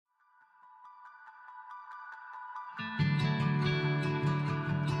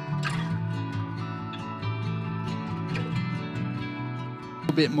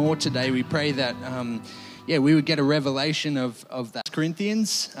A bit more today. We pray that we would get a revelation of that.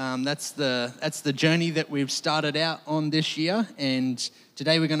 Corinthians. That's the journey that we've started out on this year, and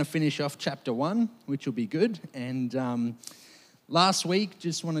today we're going to finish off chapter 1, which will be good. And last week,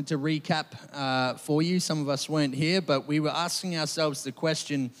 just wanted to recap for you. Some of us weren't here, but we were asking ourselves the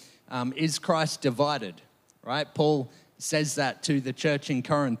question: is Christ divided? Right? Paul says that to the church in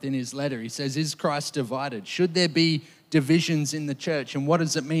Corinth in his letter. He says, "Is Christ divided? Should there be divisions in the church, and what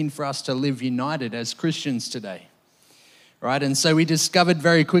does it mean for us to live united as Christians today?" Right? And so we discovered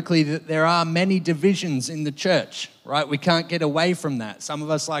very quickly that there are many divisions in the church, right? We can't get away from that. Some of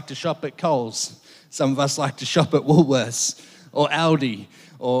us like to shop at Coles. Some of us like to shop at Woolworths or Aldi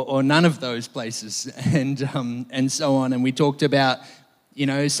or none of those places, and so on. And we talked about,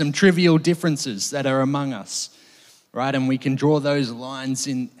 some trivial differences that are among us. Right, and we can draw those lines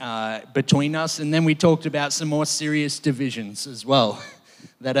in between us. And then we talked about some more serious divisions as well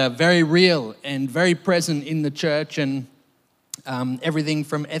that are very real and very present in the church, and everything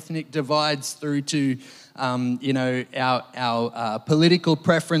from ethnic divides through to our political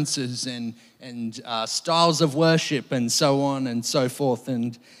preferences and styles of worship and so on and so forth.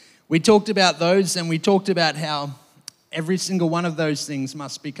 And we talked about those, and we talked about how every single one of those things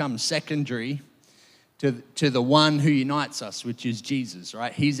must become secondary to the one who unites us, which is Jesus,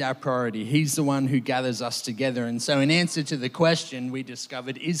 right? He's our priority. He's the one who gathers us together. And so in answer to the question, we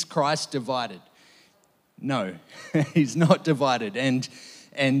discovered, is Christ divided? No, he's not divided. And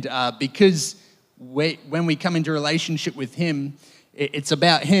because when we come into relationship with him, it's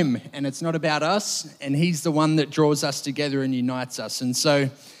about him and it's not about us. And he's the one that draws us together and unites us. And so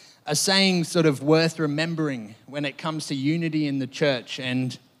a saying sort of worth remembering when it comes to unity in the church,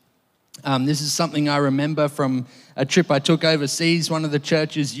 and this is something I remember from a trip I took overseas. One of the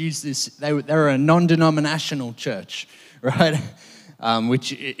churches used this. They were a non-denominational church, right?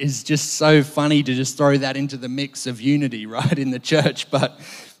 Which is just so funny to just throw that into the mix of unity, right, in the church. But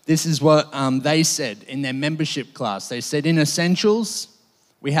this is what they said in their membership class. They said, in essentials,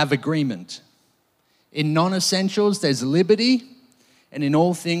 we have agreement. In non-essentials, there's liberty. And in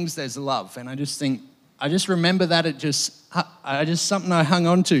all things, there's love. And I just remember that I just something I hung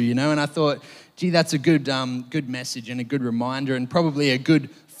on to, and I thought, gee, that's a good message and a good reminder, and probably a good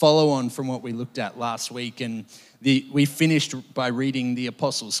follow-on from what we looked at last week. And we finished by reading the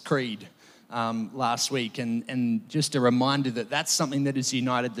Apostles' Creed last week, and just a reminder that that's something that has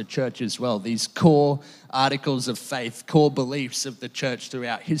united the church as well. These core articles of faith, core beliefs of the church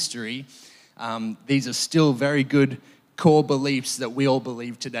throughout history, these are still very good core beliefs that we all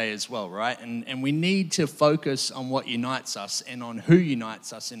believe today as well, right? And we need to focus on what unites us and on who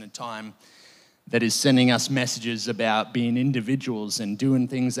unites us in a time that is sending us messages about being individuals and doing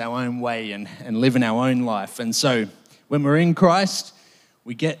things our own way and living our own life. And so when we're in Christ,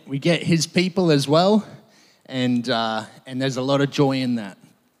 we get his people as well, and there's a lot of joy in that.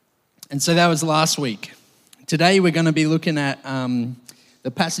 And so that was last week. Today we're going to be looking at the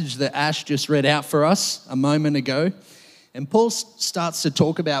passage that Ash just read out for us a moment ago. And Paul starts to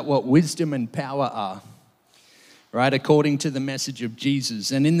talk about what wisdom and power are, right, according to the message of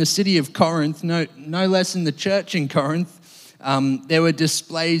Jesus. And in the city of Corinth, no less in the church in Corinth, there were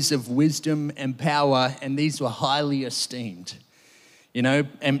displays of wisdom and power, and these were highly esteemed.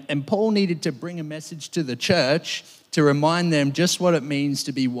 And Paul needed to bring a message to the church to remind them just what it means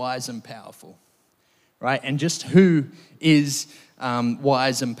to be wise and powerful, right? And just who is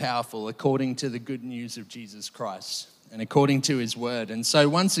wise and powerful according to the good news of Jesus Christ and according to his word. And so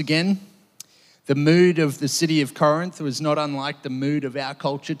once again, the mood of the city of Corinth was not unlike the mood of our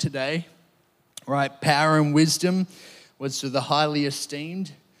culture today, right? Power and wisdom was to the highly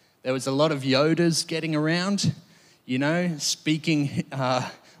esteemed. There was a lot of Yodas getting around, speaking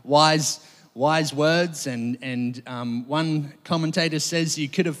wise words. And one commentator says you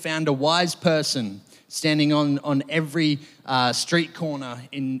could have found a wise person standing on every street corner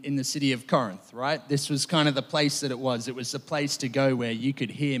in the city of Corinth, right? This was kind of the place that it was. It was the place to go where you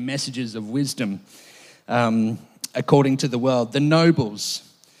could hear messages of wisdom according to the world. The nobles,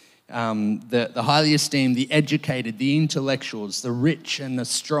 the highly esteemed, the educated, the intellectuals, the rich and the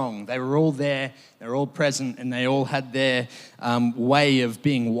strong, they were all there, they were all present, and they all had their way of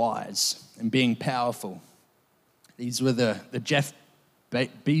being wise and being powerful. These were the Jeff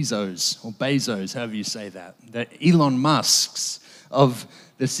Bezos, however you say that, the Elon Musks of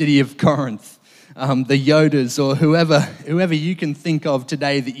the city of Corinth, the Yodas, or whoever you can think of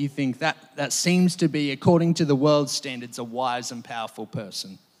today that you think that seems to be, according to the world's standards, a wise and powerful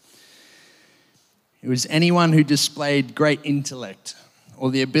person. It was anyone who displayed great intellect or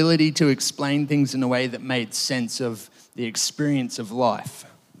the ability to explain things in a way that made sense of the experience of life.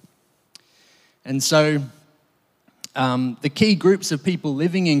 And so the key groups of people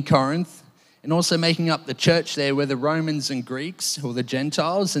living in Corinth and also making up the church there were the Romans and Greeks, or the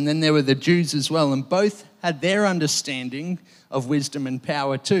Gentiles, and then there were the Jews as well, and both had their understanding of wisdom and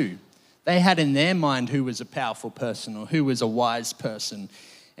power too. They had in their mind who was a powerful person or who was a wise person.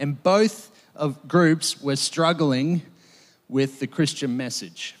 And both of groups were struggling with the Christian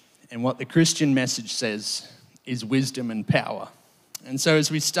message. And what the Christian message says is wisdom and power. And so as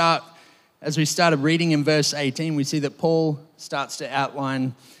we started reading in verse 18, we see that Paul starts to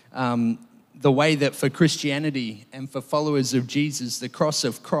outline the way that for Christianity and for followers of Jesus, the cross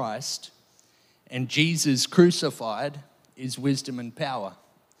of Christ and Jesus crucified is wisdom and power.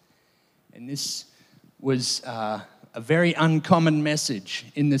 And this was a very uncommon message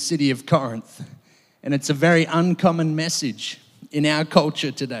in the city of Corinth. And it's a very uncommon message in our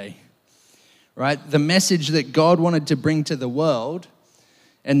culture today, right? The message that God wanted to bring to the world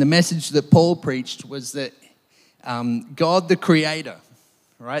and the message that Paul preached was that God, the creator,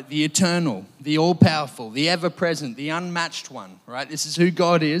 right? The eternal, the all-powerful, the ever-present, the unmatched one, right? This is who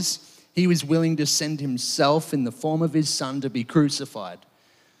God is. He was willing to send himself in the form of his son to be crucified.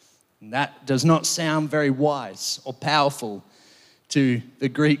 And that does not sound very wise or powerful to the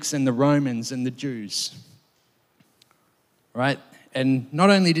Greeks and the Romans and the Jews, right? And not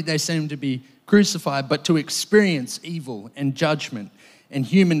only did they send him to be crucified, but to experience evil and judgment and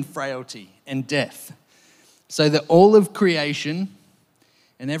human frailty and death, so that all of creation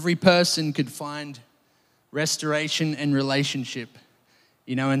and every person could find restoration and relationship,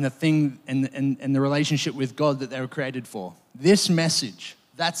 you know, and the thing and the relationship with God that they were created for. This message,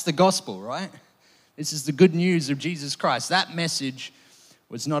 that's the gospel, right? This is the good news of Jesus Christ. That message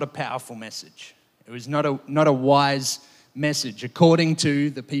was not a powerful message. It was not a wise message, according to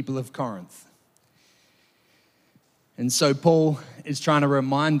the people of Corinth. And so Paul is trying to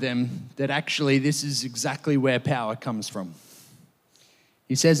remind them that actually this is exactly where power comes from.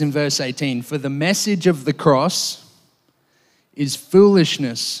 He says in verse 18, "For the message of the cross is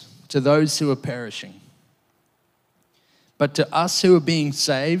foolishness to those who are perishing. But to us who are being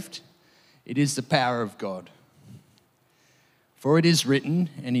saved, it is the power of God. For it is written,"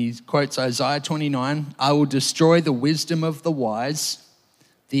 and he quotes Isaiah 29, "I will destroy the wisdom of the wise,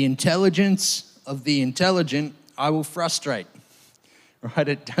 the intelligence of the intelligent I will frustrate." Right?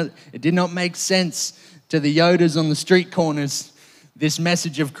 It did not make sense to the Yodas on the street corners, this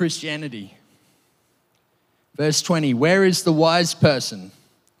message of Christianity. Verse 20, "Where is the wise person?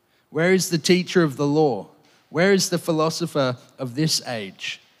 Where is the teacher of the law? Where is the philosopher of this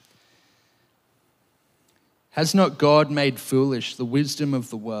age? Has not God made foolish the wisdom of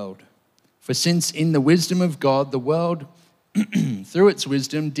the world? For since in the wisdom of God, the world, through its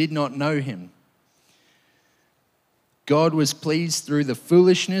wisdom, did not know him, God was pleased through the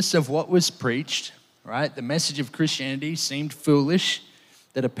foolishness of what was preached," right? The message of Christianity seemed foolish,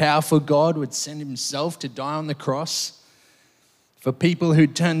 that a powerful God would send himself to die on the cross for people who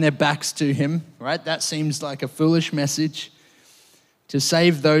turn their backs to him, right? That seems like a foolish message. To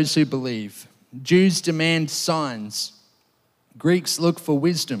save those who believe. Jews demand signs. Greeks look for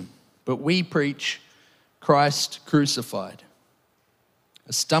wisdom, but we preach Christ crucified.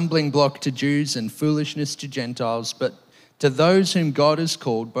 A stumbling block to Jews and foolishness to Gentiles, but to those whom God has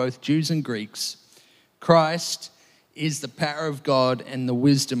called, both Jews and Greeks, Christ is the power of God and the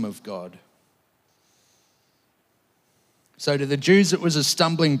wisdom of God. So to the Jews, it was a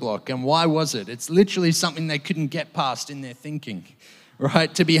stumbling block. And why was it? It's literally something they couldn't get past in their thinking,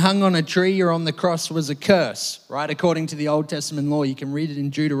 right? To be hung on a tree or on the cross was a curse, right? According to the Old Testament law, you can read it in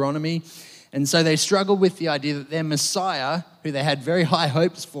Deuteronomy. And so they struggled with the idea that their Messiah, who they had very high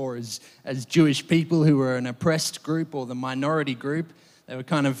hopes for as Jewish people who were an oppressed group or the minority group, they were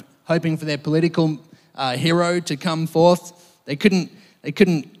kind of hoping for their political hero to come forth. They couldn't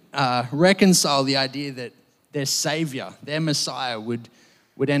reconcile the idea that their Savior, their Messiah, would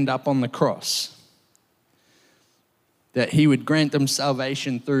end up on the cross, that he would grant them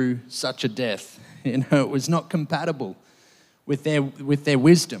salvation through such a death. You know, it was not compatible with their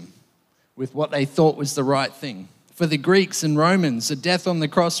wisdom, with what they thought was the right thing. For the Greeks and Romans, a death on the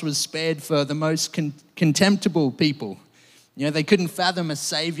cross was spared for the most contemptible people. You know, they couldn't fathom a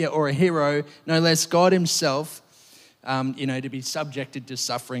savior or a hero, no less God himself, to be subjected to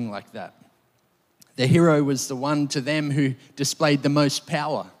suffering like that. The hero was the one to them who displayed the most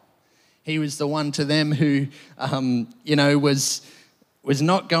power. He was the one to them who, was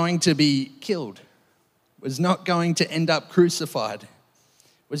not going to be killed, was not going to end up crucified,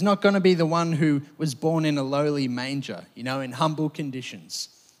 was not going to be the one who was born in a lowly manger, in humble conditions.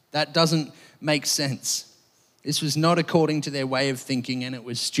 That doesn't make sense. This was not according to their way of thinking, and it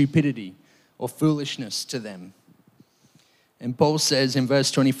was stupidity or foolishness to them. And Paul says in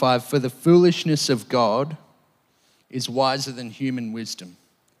verse 25, "For the foolishness of God is wiser than human wisdom."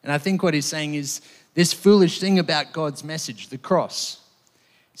 And I think what he's saying is this foolish thing about God's message, the cross.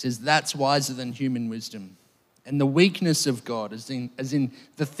 He says that's wiser than human wisdom. And the weakness of God, as in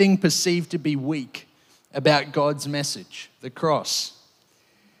the thing perceived to be weak about God's message, the cross,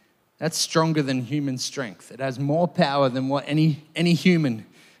 that's stronger than human strength. It has more power than what any human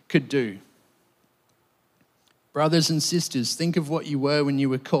could do. Brothers and sisters, think of what you were when you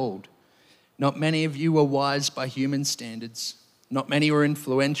were called. Not many of you were wise by human standards. Not many were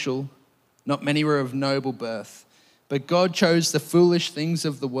influential. Not many were of noble birth. But God chose the foolish things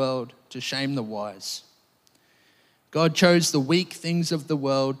of the world to shame the wise. God chose the weak things of the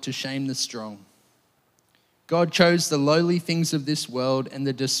world to shame the strong. God chose the lowly things of this world and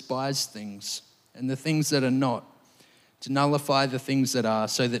the despised things and the things that are not, to nullify the things that are,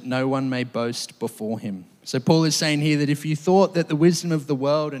 so that no one may boast before him. So Paul is saying here that if you thought that the wisdom of the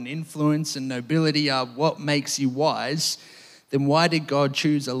world and influence and nobility are what makes you wise, then why did God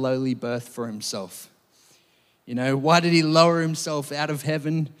choose a lowly birth for himself? You know, why did he lower himself out of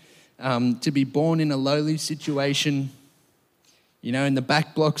heaven to be born in a lowly situation, you know, in the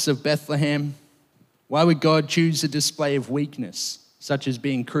back blocks of Bethlehem? Why would God choose a display of weakness, such as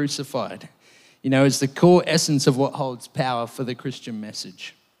being crucified, you know, as the core essence of what holds power for the Christian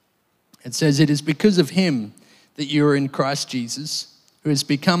message? It says, "It is because of him that you are in Christ Jesus, who has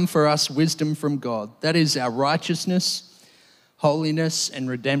become for us wisdom from God. That is our righteousness, holiness, and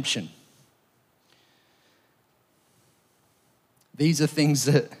redemption." These are things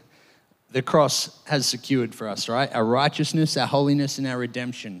that the cross has secured for us, right? Our righteousness, our holiness, and our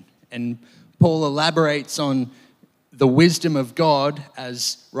redemption. And Paul elaborates on the wisdom of God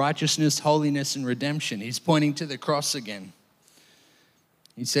as righteousness, holiness, and redemption. He's pointing to the cross again.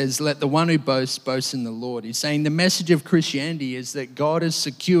 He says, "Let the one who boasts, boast in the Lord." He's saying the message of Christianity is that God has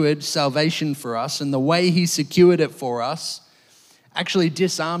secured salvation for us, and the way he secured it for us actually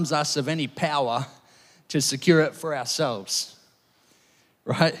disarms us of any power to secure it for ourselves,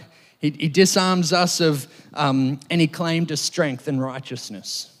 right? He disarms us of any claim to strength and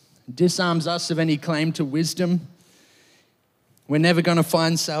righteousness. Disarms us of any claim to wisdom. We're never going to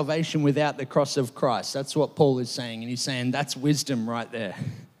find salvation without the cross of Christ. That's what Paul is saying. And he's saying that's wisdom right there.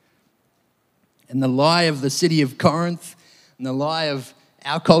 And the lie of the city of Corinth and the lie of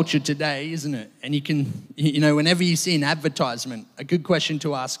our culture today, isn't it? And you know, whenever you see an advertisement, a good question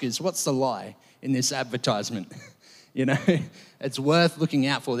to ask is, what's the lie in this advertisement? You know, it's worth looking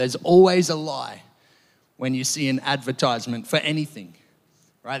out for. There's always a lie when you see an advertisement for anything,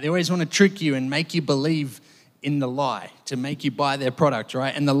 right? They always want to trick you and make you believe in the lie to make you buy their product,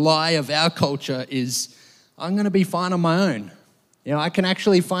 right? And the lie of our culture is, I'm going to be fine on my own. You know, I can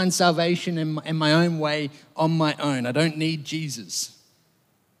actually find salvation in my own way on my own. I don't need Jesus.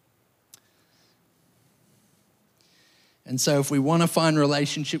 And so if we want to find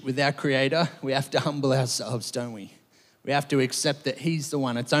relationship with our Creator, we have to humble ourselves, don't we? We have to accept that he's the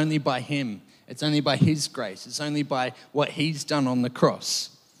one. It's only by him. It's only by his grace. It's only by what he's done on the cross.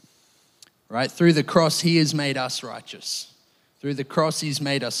 Right? Through the cross, he has made us righteous. Through the cross, he's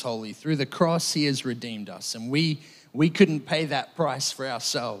made us holy. Through the cross, he has redeemed us. And we couldn't pay that price for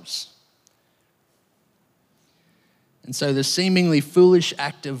ourselves. And so the seemingly foolish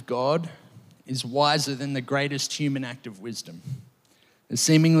act of God is wiser than the greatest human act of wisdom. The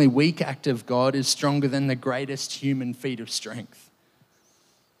seemingly weak act of God is stronger than the greatest human feat of strength.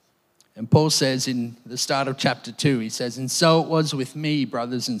 And Paul says in the start of chapter 2, he says, "And so it was with me,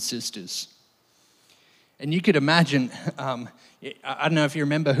 brothers and sisters." And you could imagine, I don't know if you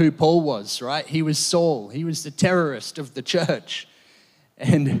remember who Paul was, right? He was Saul. He was the terrorist of the church.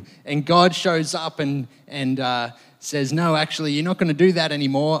 And God shows up and says, "No, actually, you're not going to do that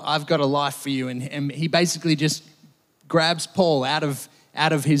anymore. I've got a life for you." And he basically just grabs Paul out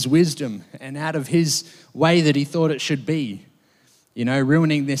of his wisdom and out of his way that he thought it should be, you know,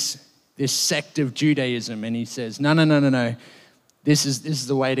 ruining this sect of Judaism. And he says, no. This is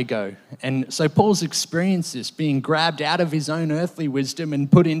the way to go. And so Paul's experienced this, being grabbed out of his own earthly wisdom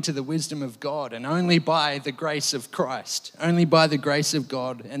and put into the wisdom of God, and only by the grace of Christ, only by the grace of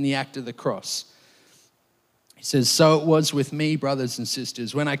God and the act of the cross. He says, "So it was with me, brothers and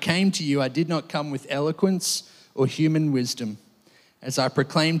sisters. When I came to you, I did not come with eloquence or human wisdom, as I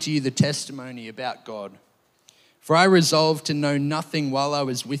proclaimed to you the testimony about God. For I resolved to know nothing while I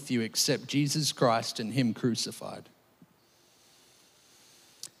was with you except Jesus Christ and him crucified."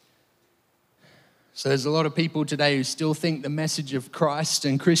 So there's a lot of people today who still think the message of Christ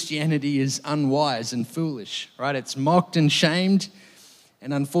and Christianity is unwise and foolish, right? It's mocked and shamed,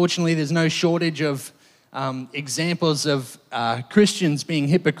 and unfortunately there's no shortage of examples of Christians being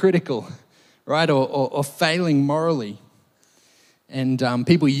hypocritical, right, or failing morally. And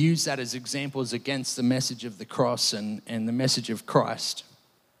people use that as examples against the message of the cross and the message of Christ.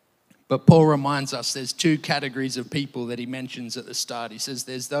 But Paul reminds us there's two categories of people that he mentions at the start. He says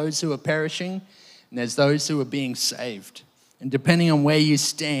there's those who are perishing and there's those who are being saved. And depending on where you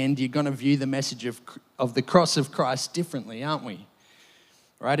stand, you're going to view the message of the cross of Christ differently, aren't we?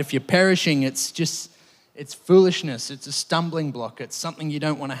 Right? If you're perishing, it's foolishness. It's a stumbling block. It's something you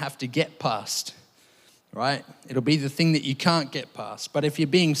don't want to have to get past, right? It'll be the thing that you can't get past. But if you're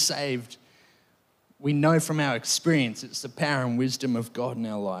being saved, we know from our experience it's the power and wisdom of God in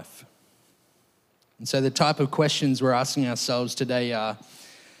our life. And so the type of questions we're asking ourselves today are,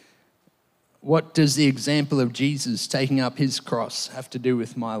 what does the example of Jesus taking up his cross have to do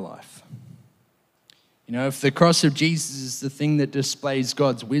with my life? You know, if the cross of Jesus is the thing that displays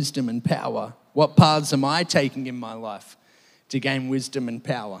God's wisdom and power, what paths am I taking in my life to gain wisdom and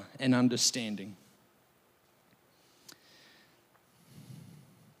power and understanding?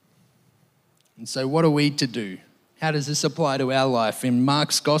 And so what are we to do? How does this apply to our life? In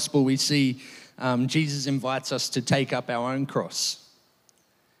Mark's gospel, we see Jesus invites us to take up our own cross.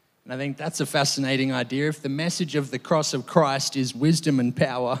 And I think that's a fascinating idea. If the message of the cross of Christ is wisdom and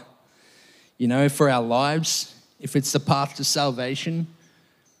power, you know, for our lives, if it's the path to salvation,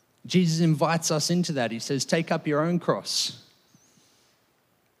 Jesus invites us into that. He says, take up your own cross.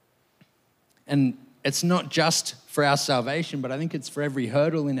 And it's not just for our salvation, but I think it's for every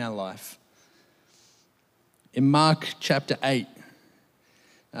hurdle in our life. In Mark chapter 8,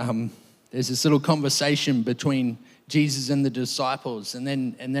 there's this little conversation between Jesus and the disciples, and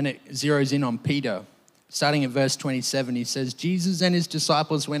then it zeroes in on Peter. Starting at verse 27, he says, Jesus and his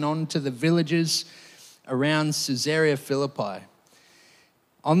disciples went on to the villages around Caesarea Philippi.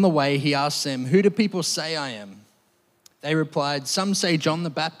 On the way, he asked them, who do people say I am? They replied, some say John the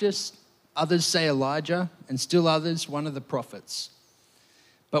Baptist, others say Elijah, and still others, one of the prophets.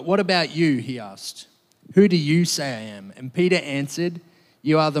 But what about you, he asked. Who do you say I am? And Peter answered,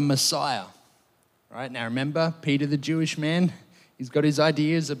 you are the Messiah. Right, now remember, Peter the Jewish man, he's got his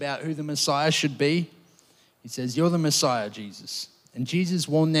ideas about who the Messiah should be. He says, you're the Messiah, Jesus. And Jesus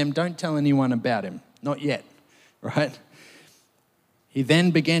warned them, don't tell anyone about him. Not yet, right? He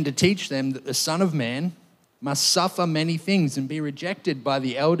then began to teach them that the Son of Man must suffer many things and be rejected by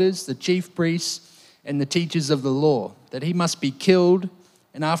the elders, the chief priests, and the teachers of the law, that he must be killed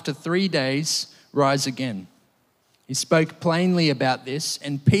and after 3 days rise again. He spoke plainly about this,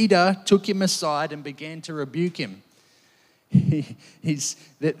 and Peter took him aside and began to rebuke him. The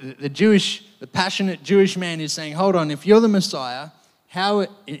passionate Jewish man is saying, hold on, if you're the Messiah,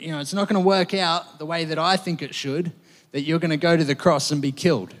 it's not going to work out the way that I think it should, that you're going to go to the cross and be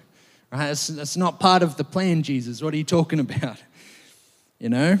killed. Right? That's not part of the plan, Jesus. What are you talking about? You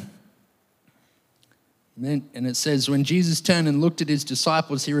know? And it says, when Jesus turned and looked at his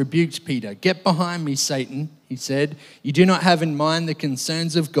disciples, he rebuked Peter. Get behind me, Satan, he said. You do not have in mind the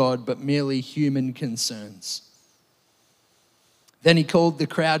concerns of God, but merely human concerns. Then he called the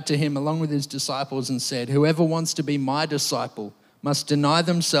crowd to him along with his disciples and said, whoever wants to be my disciple must deny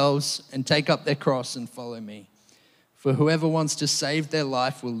themselves and take up their cross and follow me. For whoever wants to save their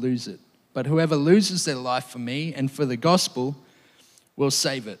life will lose it. But whoever loses their life for me and for the gospel will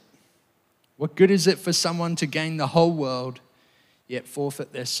save it. What good is it for someone to gain the whole world, yet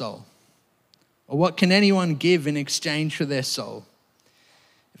forfeit their soul? Or what can anyone give in exchange for their soul?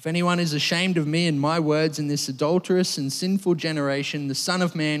 If anyone is ashamed of me and my words in this adulterous and sinful generation, the Son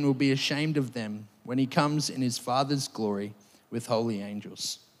of Man will be ashamed of them when he comes in his Father's glory with holy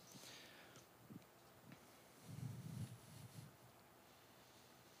angels.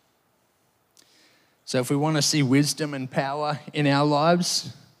 So if we want to see wisdom and power in our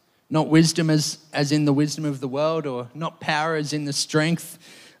lives, not wisdom as in the wisdom of the world, or not power as in the strength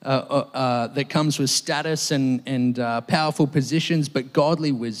that comes with status and powerful positions, but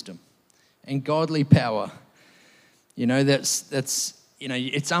godly wisdom and godly power. You know, that's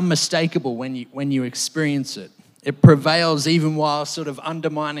it's unmistakable when you experience it. It prevails even while sort of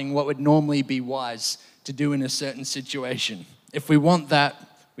undermining what would normally be wise to do in a certain situation. If we want that,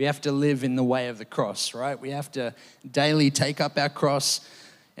 we have to live in the way of the cross, right? We have to daily take up our cross.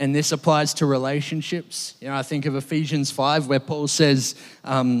 And this applies to relationships. You know, I think of Ephesians 5 where Paul says,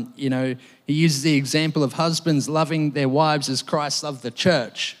 he uses the example of husbands loving their wives as Christ loved the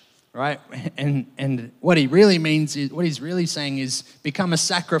church, right? And what he really means is, what he's really saying is become a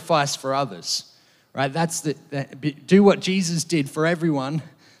sacrifice for others, right? Do what Jesus did for everyone.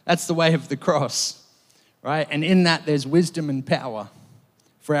 That's the way of the cross, right? And in that, there's wisdom and power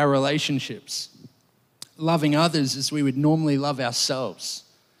for our relationships. Loving others as we would normally love ourselves,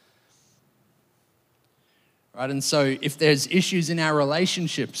 right? And so if there's issues in our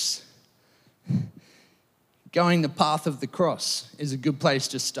relationships, going the path of the cross is a good place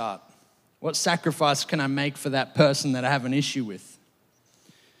to start. What sacrifice can I make for that person that I have an issue with?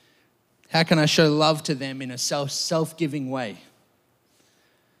 How can I show love to them in a self-giving way?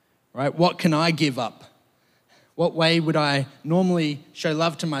 Right? What can I give up? What way would I normally show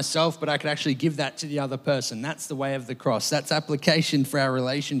love to myself, but I could actually give that to the other person? That's the way of the cross. That's application for our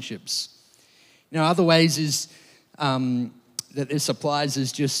relationships. Other ways is that this applies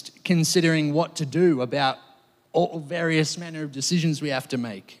is just considering what to do about all various manner of decisions we have to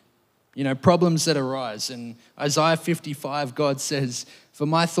make. Problems that arise. And Isaiah 55, God says, "For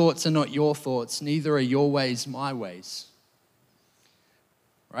my thoughts are not your thoughts, neither are your ways my ways."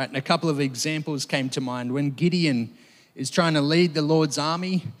 Right? And a couple of examples came to mind. When Gideon is trying to lead the Lord's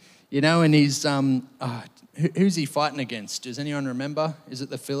army, and he's, who's he fighting against? Does anyone remember? Is it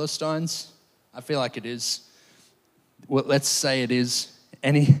the Philistines? I feel like it is. Well, let's say it is.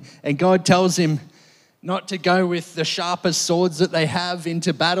 And God tells him not to go with the sharpest swords that they have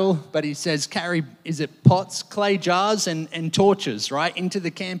into battle, but he says, carry, is it pots, clay jars, and torches, right, into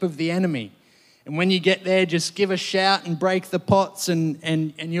the camp of the enemy. And when you get there, just give a shout and break the pots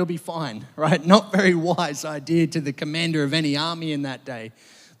and you'll be fine, right? Not very wise idea to the commander of any army in that day.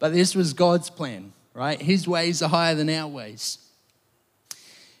 But this was God's plan, right? His ways are higher than our ways.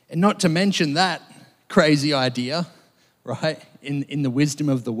 And not to mention that crazy idea, right, in the wisdom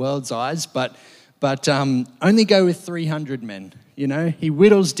of the world's eyes, but only go with 300 men, He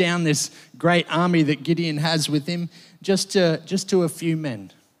whittles down this great army that Gideon has with him just to a few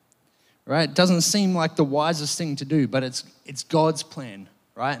men. Right? It doesn't seem like the wisest thing to do, but it's God's plan,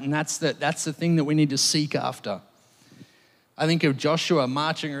 right? And that's the thing that we need to seek after. I think of Joshua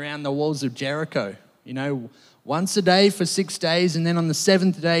marching around the walls of Jericho, once a day for 6 days, and then on the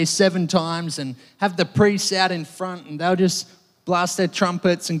seventh day, 7 times, and have the priests out in front, and they'll just blast their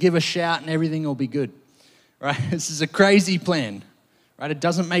trumpets and give a shout, and everything will be good, right? This is a crazy plan, right? It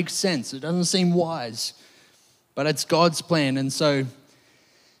doesn't make sense. It doesn't seem wise, but it's God's plan. And so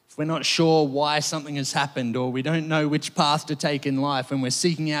if we're not sure why something has happened, or we don't know which path to take in life, and we're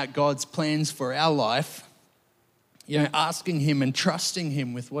seeking out God's plans for our life, asking Him and trusting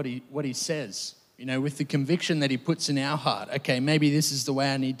Him with what He says, with the conviction that He puts in our heart. Okay, maybe this is the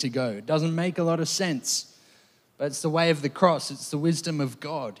way I need to go. It doesn't make a lot of sense, but it's the way of the cross. It's the wisdom of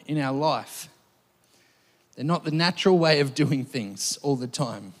God in our life. They're not the natural way of doing things all the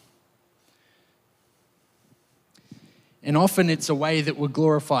time. And often it's a way that will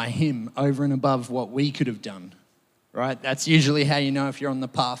glorify Him over and above what we could have done, right? That's usually how you know if you're on the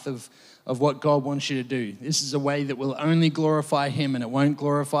path of what God wants you to do. This is a way that will only glorify Him, and it won't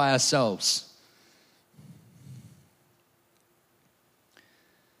glorify ourselves.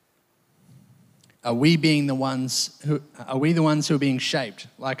 Are we the ones who are being shaped,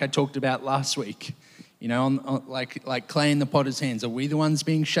 like I talked about last week? Like clay in the potter's hands. Are we the ones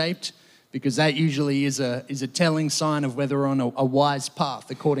being shaped? Because that usually is a telling sign of whether we're on a wise path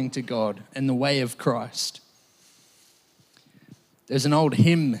according to God and the way of Christ. There's an old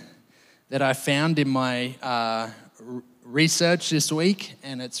hymn that I found in my research this week,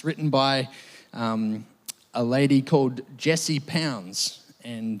 and it's written by a lady called Jessie Pounds,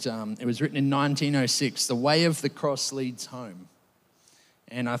 and it was written in 1906. The way of the cross leads home.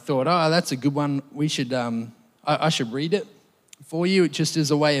 And I thought, that's a good one. We should I should read it for you, just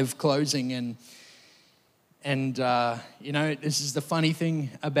as a way of closing. And this is the funny thing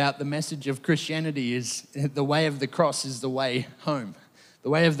about the message of Christianity is the way of the cross is the way home. The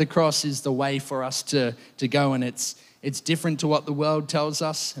way of the cross is the way for us to go, and it's different to what the world tells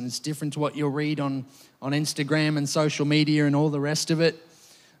us, and it's different to what you'll read on Instagram and social media and all the rest of it.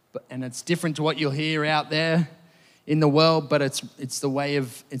 And it's different to what you'll hear out there in the world, but it's the way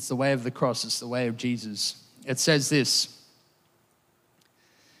of the cross. It's the way of Jesus. It says this: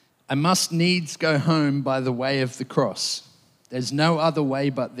 I must needs go home by the way of the cross. There's no other way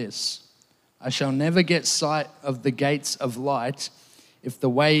but this. I shall never get sight of the gates of light if the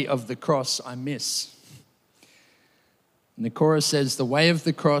way of the cross I miss. And the chorus says, the way of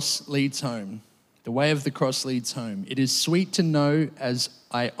the cross leads home. The way of the cross leads home. It is sweet to know as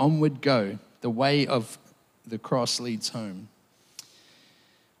I onward go, the way of the cross leads home.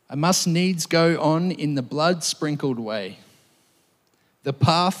 I must needs go on in the blood-sprinkled way, the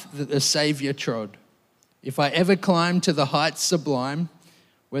path that the Saviour trod. If I ever climb to the heights sublime,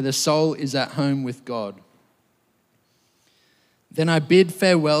 where the soul is at home with God. Then I bid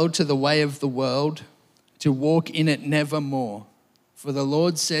farewell to the way of the world, to walk in it nevermore. For the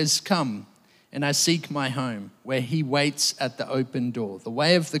Lord says, come, and I seek my home, where he waits at the open door. The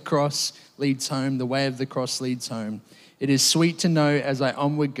way of the cross leads home, the way of the cross leads home. It is sweet to know as I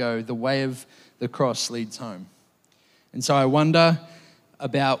onward go, the way of the cross leads home. And so I wonder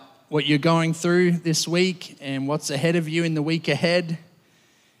about what you're going through this week and what's ahead of you in the week ahead.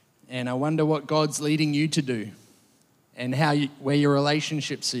 And I wonder what God's leading you to do and where your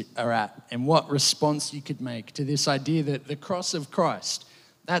relationships are at and what response you could make to this idea that the cross of Christ,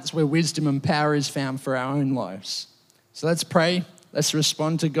 that's where wisdom and power is found for our own lives. So let's pray. Let's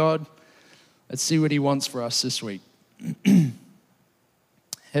respond to God. Let's see what he wants for us this week.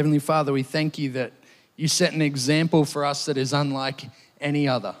 Heavenly Father, we thank you that you set an example for us that is unlike any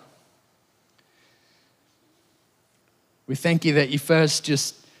other. We thank you that you first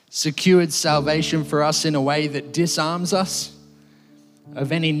just secured salvation for us in a way that disarms us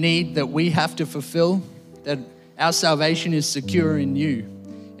of any need that we have to fulfill, that our salvation is secure in you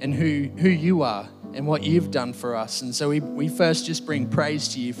and who you are and what you've done for us. And so we first just bring praise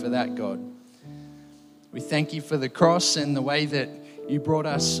to you for that, God. We thank you for the cross and the way that you brought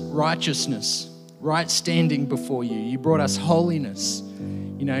us righteousness, right standing before you. You brought us holiness,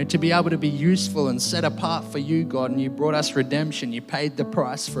 to be able to be useful and set apart for you, God. And you brought us redemption. You paid the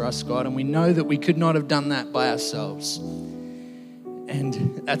price for us, God. And we know that we could not have done that by ourselves.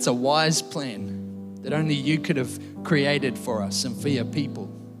 And that's a wise plan that only you could have created for us and for your people.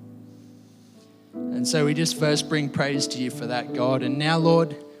 And so we just first bring praise to you for that, God. And now,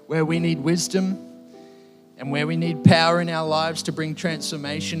 Lord, where we need wisdom and where we need power in our lives to bring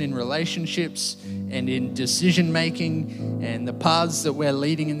transformation in relationships and in decision making and the paths that we're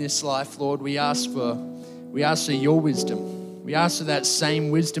leading in this life, Lord, we ask for your wisdom. We ask for that same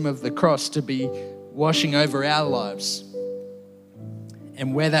wisdom of the cross to be washing over our lives.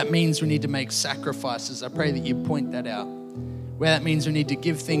 And where that means we need to make sacrifices, I pray that you point that out. Where that means we need to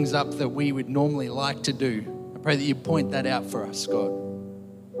give things up that we would normally like to do, I pray that you point that out for us, God.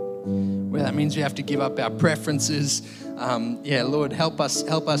 Where that means we have to give up our preferences. Lord, help us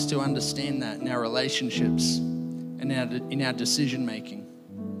to understand that in our relationships and in our decision making.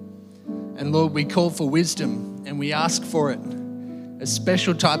 And Lord, we call for wisdom and we ask for it, a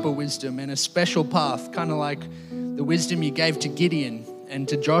special type of wisdom and a special path, kind of like the wisdom you gave to Gideon and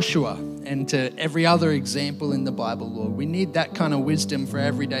to Joshua and to every other example in the Bible, Lord. We need that kind of wisdom for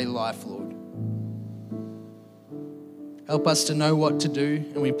everyday life, Lord. Help us to know what to do,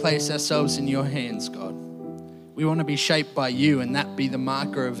 and we place ourselves in your hands, God. We want to be shaped by you, and that be the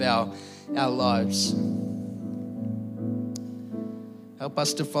marker of our lives. Help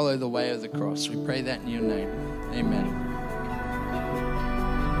us to follow the way of the cross. We pray that in your name. Amen.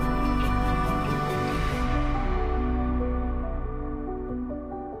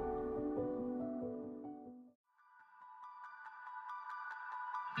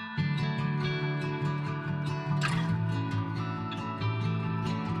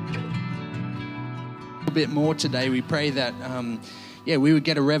 Bit more today. We pray that we would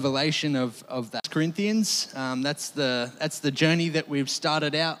get a revelation of that. Corinthians, that's the journey that we've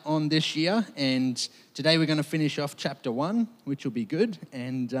started out on this year, and today we're going to finish off chapter 1, which will be good.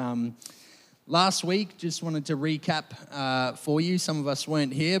 And last week, just wanted to recap for you. Some of us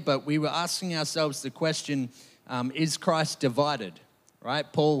weren't here, but we were asking ourselves the question, is Christ divided? Right?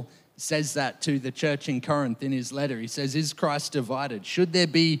 Paul says that to the church in Corinth in his letter. He says, is Christ divided? Should there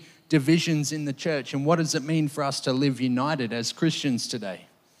be divisions in the church, and what does it mean for us to live united as Christians today?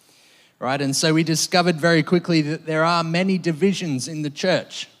 Right? And so we discovered very quickly that there are many divisions in the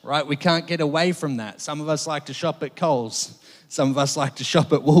church, right? We can't get away from that. Some of us like to shop at Coles. Some of us like to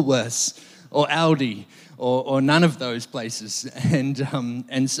shop at Woolworths or Aldi or none of those places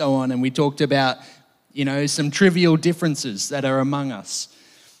and so on. And we talked about, some trivial differences that are among us.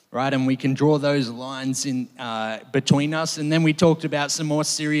 Right, and we can draw those lines in between us. And then we talked about some more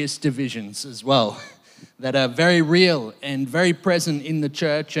serious divisions as well that are very real and very present in the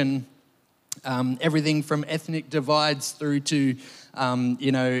church, and everything from ethnic divides through to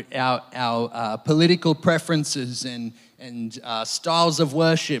our political preferences and styles of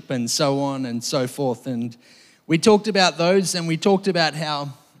worship and so on and so forth. And we talked about those, and we talked about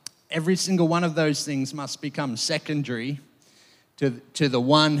how every single one of those things must become secondary to the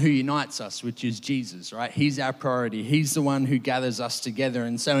one who unites us, which is Jesus, right? He's our priority. He's the one who gathers us together.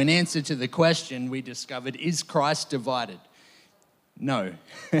 And so in answer to the question, we discovered, is Christ divided? No,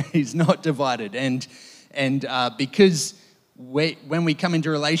 he's not divided. And because when we come into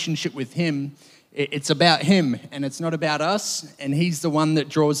relationship with him, it's about him and it's not about us, and he's the one that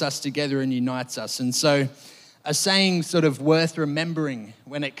draws us together and unites us. And so a saying sort of worth remembering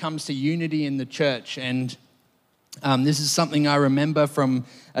when it comes to unity in the church, and this is something I remember from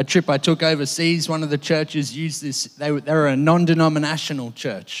a trip I took overseas. One of the churches used this. They were a non-denominational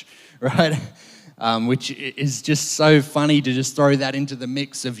church, right? Which is just so funny to just throw that into the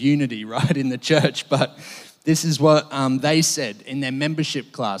mix of unity, right, in the church. But this is what they said in their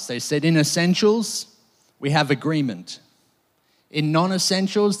membership class. They said, in essentials, we have agreement. In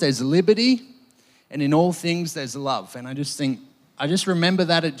non-essentials, there's liberty. And in all things, there's love. And I just remember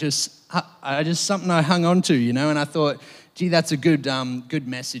that something I hung on to, and I thought, gee, that's a good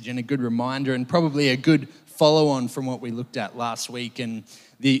message and a good reminder, and probably a good follow-on from what we looked at last week. And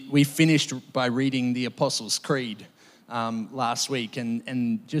we finished by reading the Apostles' Creed last week,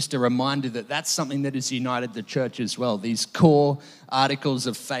 and just a reminder that that's something that has united the church as well. These core articles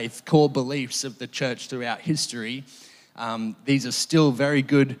of faith, core beliefs of the church throughout history, these are still very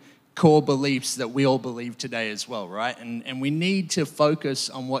good core beliefs that we all believe today as well, right? And we need to focus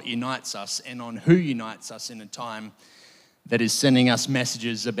on what unites us and on who unites us in a time that is sending us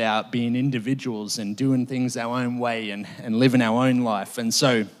messages about being individuals and doing things our own way and living our own life. And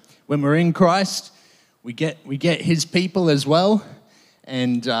so when we're in Christ, we get his people as well,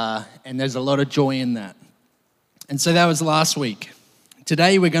 and there's a lot of joy in that. And so that was last week.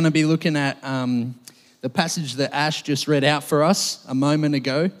 Today we're going to be looking at the passage that Ash just read out for us a moment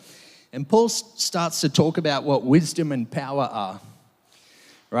ago. And Paul starts to talk about what wisdom and power are,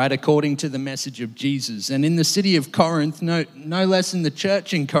 right, according to the message of Jesus. And in the city of Corinth, no less in the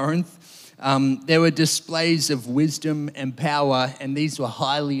church in Corinth, there were displays of wisdom and power, and these were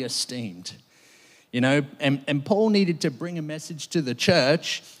highly esteemed. And Paul needed to bring a message to the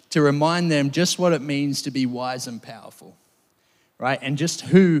church to remind them just what it means to be wise and powerful, right? And just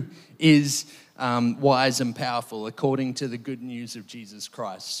who is wise and powerful according to the good news of Jesus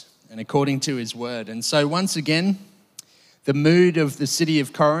Christ and according to his word. And so once again, the mood of the city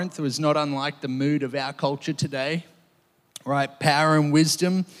of Corinth was not unlike the mood of our culture today, right? Power and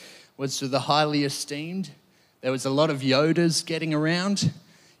wisdom was to the highly esteemed. There was a lot of Yodas getting around,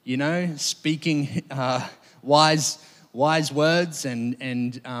 speaking wise words.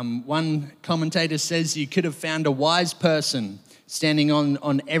 And one commentator says you could have found a wise person standing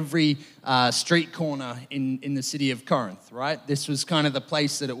on every street corner in the city of Corinth, right? This was kind of the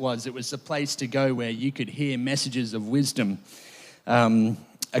place that it was. It was the place to go where you could hear messages of wisdom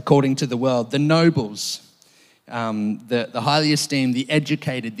according to the world. The nobles, the highly esteemed, the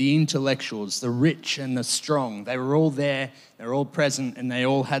educated, the intellectuals, the rich and the strong, they were all there, they were all present, and they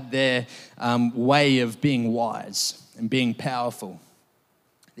all had their way of being wise and being powerful.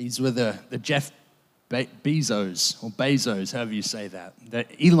 These were the Jeff Bezos, or Bezos, however you say that, the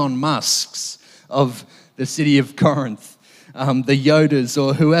Elon Musks of the city of Corinth, the Yodas,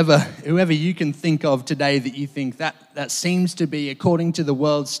 or whoever you can think of today that you think that seems to be, according to the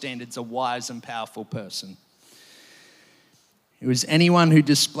world's standards, a wise and powerful person. It was anyone who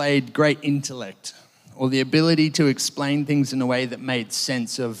displayed great intellect or the ability to explain things in a way that made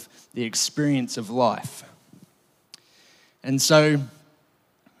sense of the experience of life. And so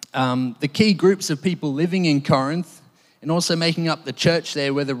the key groups of people living in Corinth and also making up the church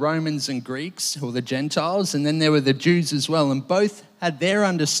there were the Romans and Greeks, or the Gentiles, and then there were the Jews as well, and both had their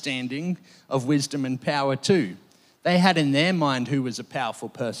understanding of wisdom and power too. They had in their mind who was a powerful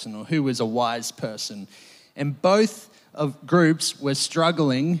person or who was a wise person, and both of groups were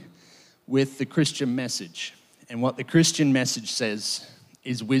struggling with the Christian message, and what the Christian message says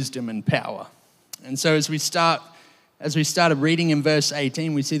is wisdom and power. And so as we started reading in verse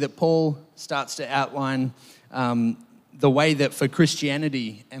 18, we see that Paul starts to outline the way that for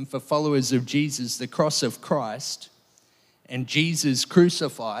Christianity and for followers of Jesus, the cross of Christ and Jesus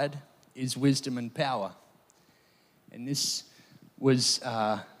crucified is wisdom and power. And this was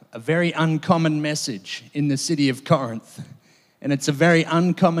a very uncommon message in the city of Corinth. And it's a very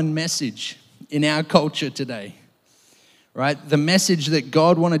uncommon message in our culture today, right? The message that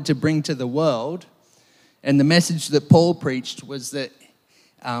God wanted to bring to the world, and the message that Paul preached, was that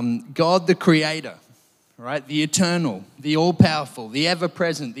God the Creator, right, the eternal, the all-powerful, the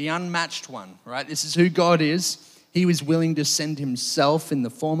ever-present, the unmatched one, right? This is who God is. He was willing to send himself in the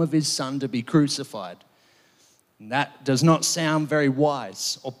form of his Son to be crucified. And that does not sound very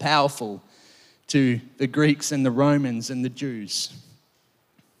wise or powerful to the Greeks and the Romans and the Jews,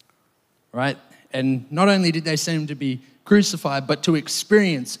 right? And not only did they send him to be crucified, but to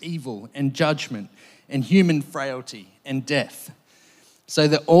experience evil and judgment and human frailty and death, so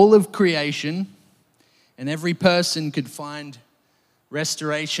that all of creation and every person could find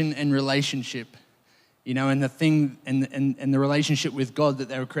restoration and relationship, and the thing and the relationship with God that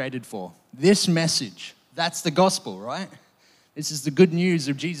they were created for. This message, that's the gospel, right? This is the good news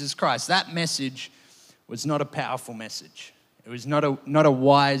of Jesus Christ. That message was not a powerful message. It was not a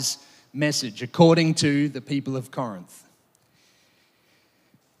wise message, according to the people of Corinth.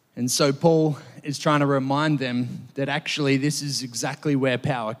 And so Paul is trying to remind them that actually this is exactly where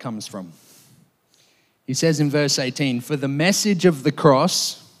power comes from. He says in verse 18, "For the message of the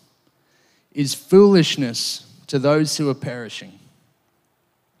cross is foolishness to those who are perishing.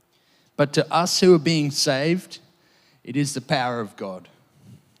 But to us who are being saved, it is the power of God.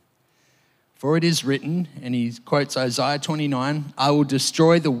 For it is written," and he quotes Isaiah 29, "I will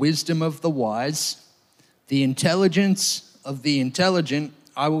destroy the wisdom of the wise, the intelligence of the intelligent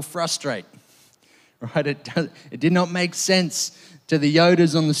I will frustrate." Right? It did not make sense to the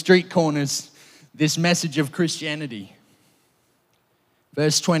Yodas on the street corners, this message of Christianity.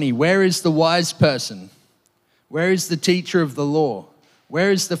 Verse 20, "Where is the wise person? Where is the teacher of the law?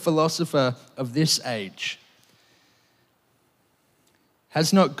 Where is the philosopher of this age?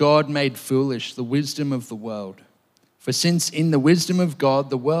 Has not God made foolish the wisdom of the world? For since in the wisdom of God,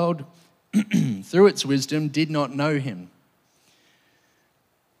 the world, through its wisdom, did not know him,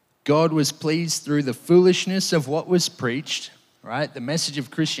 God was pleased through the foolishness of what was preached," right? The message of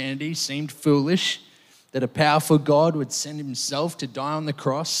Christianity seemed foolish, that a powerful God would send himself to die on the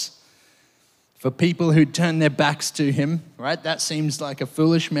cross for people who turn their backs to him, right? That seems like a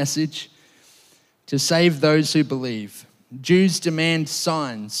foolish message. "To save those who believe. Jews demand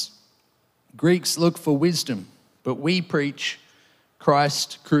signs. Greeks look for wisdom, but we preach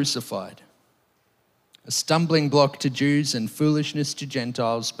Christ crucified. A stumbling block to Jews and foolishness to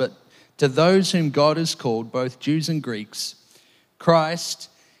Gentiles, but to those whom God has called, both Jews and Greeks, Christ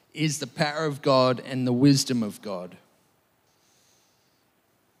is the power of God and the wisdom of God."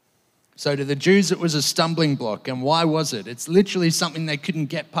 So to the Jews, it was a stumbling block. And why was it? It's literally something they couldn't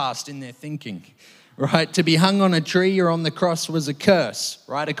get past in their thinking, right? To be hung on a tree or on the cross was a curse,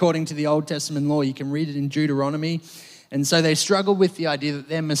 right? According to the Old Testament law, you can read it in Deuteronomy. And so they struggled with the idea that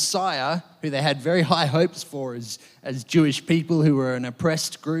their Messiah, who they had very high hopes for as Jewish people who were an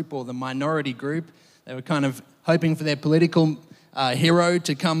oppressed group or the minority group, they were kind of hoping for their political hero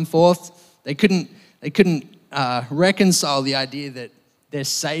to come forth. They couldn't reconcile the idea that their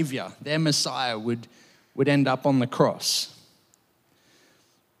Savior, their Messiah, would end up on the cross,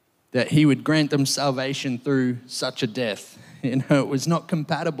 that he would grant them salvation through such a death. It was not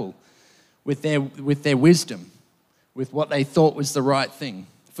compatible with their wisdom, with what they thought was the right thing.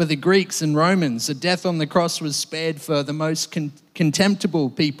 For the Greeks and Romans, a death on the cross was spared for the most contemptible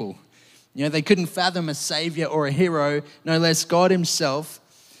people. They couldn't fathom a savior or a hero, no less God himself,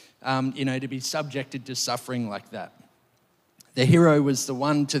 to be subjected to suffering like that. The hero was the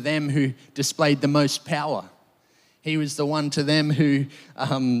one to them who displayed the most power. He was the one to them who,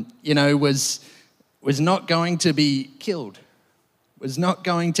 was not going to be killed, was not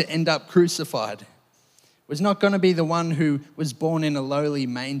going to end up crucified, was not going to be the one who was born in a lowly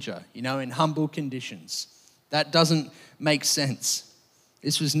manger, in humble conditions. That doesn't make sense.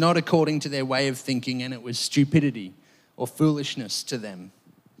 This was not according to their way of thinking, and it was stupidity or foolishness to them.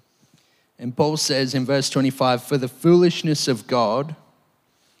 And Paul says in verse 25, "For the foolishness of God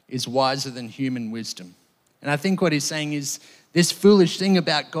is wiser than human wisdom." And I think what he's saying is this foolish thing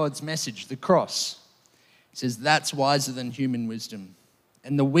about God's message, the cross, he says that's wiser than human wisdom.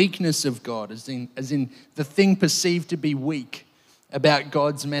 And the weakness of God, as in the thing perceived to be weak about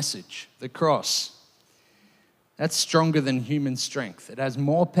God's message, the cross, that's stronger than human strength. It has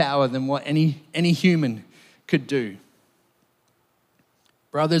more power than what any human could do.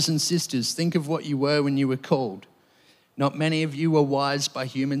 Brothers and sisters, think of what you were when you were called. Not many of you were wise by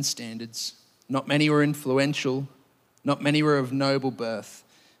human standards. Not many were influential. Not many were of noble birth.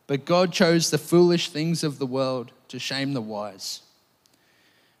 But God chose the foolish things of the world to shame the wise.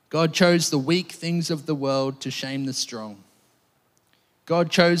 God chose the weak things of the world to shame the strong.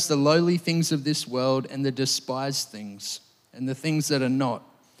 God chose the lowly things of this world and the despised things and the things that are not,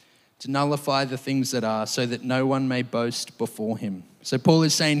 to nullify the things that are, so that no one may boast before him. So Paul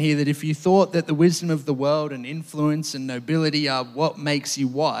is saying here that if you thought that the wisdom of the world and influence and nobility are what makes you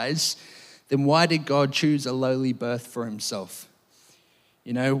wise, then why did God choose a lowly birth for himself?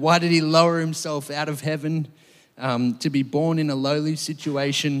 Why did he lower himself out of heaven to be born in a lowly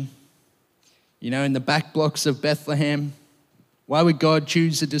situation, in the back blocks of Bethlehem? Why would God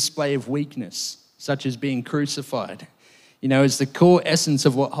choose a display of weakness, such as being crucified, as the core essence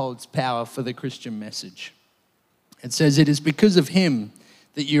of what holds power for the Christian message? It says, "It is because of him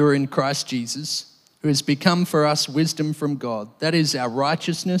that you are in Christ Jesus, who has become for us wisdom from God. That is our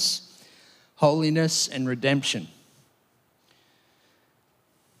righteousness, holiness, and redemption.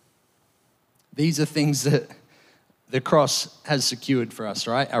 These are things that the cross has secured for us,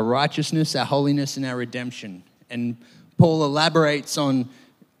 right? Our righteousness, our holiness, and our redemption. And Paul elaborates on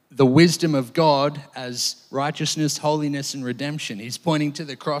the wisdom of God as righteousness, holiness, and redemption. He's pointing to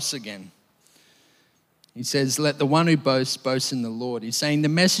the cross again. He says, let the one who boasts, boast in the Lord. He's saying the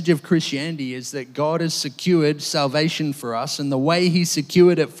message of Christianity is that God has secured salvation for us, and the way he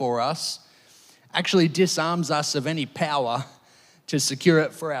secured it for us actually disarms us of any power to secure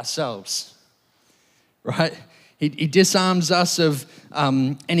it for ourselves, right? He disarms us of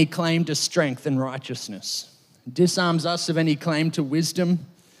any claim to strength and righteousness. Disarms us of any claim to wisdom.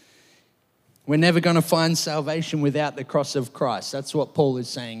 We're never going to find salvation without the cross of Christ. That's what Paul is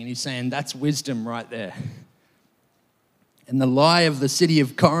saying. And he's saying that's wisdom right there. And the lie of the city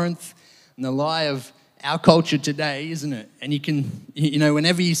of Corinth and the lie of our culture today, isn't it? And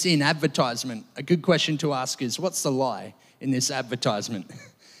whenever you see an advertisement, a good question to ask is, what's the lie in this advertisement?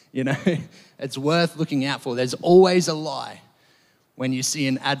 It's worth looking out for. There's always a lie when you see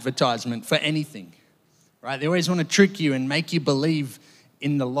an advertisement for anything, right? They always want to trick you and make you believe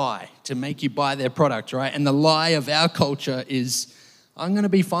in the lie to make you buy their product, right? And the lie of our culture is, I'm going to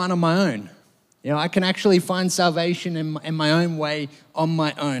be fine on my own. I can actually find salvation in my own way on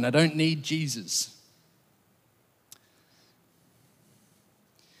my own. I don't need Jesus.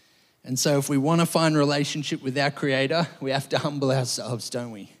 And so if we want to find relationship with our Creator, we have to humble ourselves,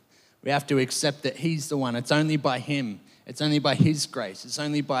 don't we? We have to accept that he's the one. It's only by him. It's only by his grace. It's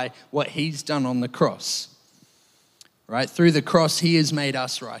only by what he's done on the cross. Right? Through the cross, he has made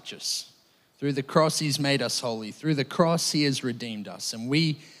us righteous. Through the cross, he's made us holy. Through the cross, he has redeemed us. And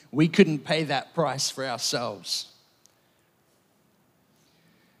we couldn't pay that price for ourselves.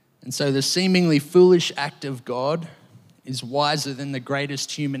 And so the seemingly foolish act of God is wiser than the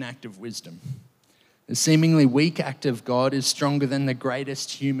greatest human act of wisdom. The seemingly weak act of God is stronger than the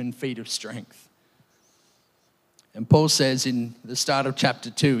greatest human feat of strength. And Paul says in the start of chapter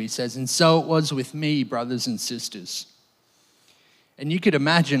 2, he says, and so it was with me, brothers and sisters. And you could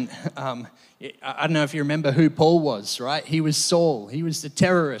imagine, I don't know if you remember who Paul was, right? He was Saul. He was the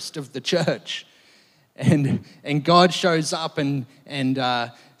terrorist of the church. And God shows up and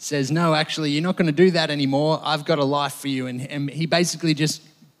says, no, actually, you're not going to do that anymore. I've got a life for you. And he basically just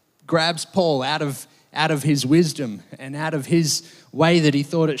grabs Paul out of his wisdom and out of his way that he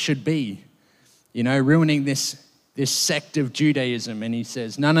thought it should be, ruining this sect of Judaism. And he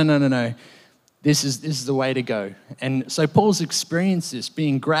says, no. This is the way to go. And so Paul's experienced this,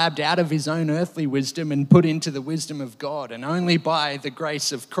 being grabbed out of his own earthly wisdom and put into the wisdom of God, and only by the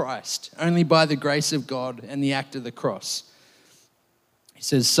grace of Christ, only by the grace of God and the act of the cross. He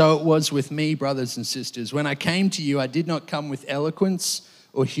says, so it was with me, brothers and sisters. When I came to you, I did not come with eloquence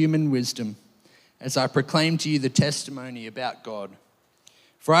or human wisdom, as I proclaimed to you the testimony about God.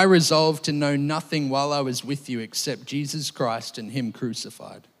 For I resolved to know nothing while I was with you except Jesus Christ and him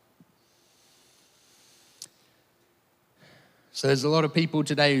crucified. So there's a lot of people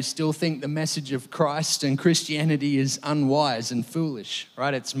today who still think the message of Christ and Christianity is unwise and foolish,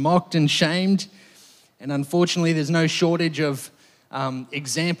 right? It's mocked and shamed. And unfortunately, there's no shortage of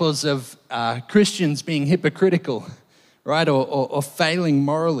examples of Christians being hypocritical, right? Or failing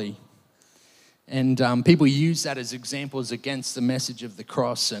morally. And people use that as examples against the message of the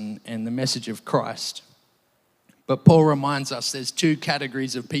cross and the message of Christ. But Paul reminds us there's two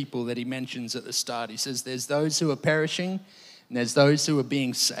categories of people that he mentions at the start. He says there's those who are perishing and there's those who are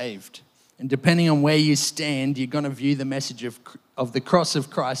being saved. And depending on where you stand, you're going to view the message of the cross of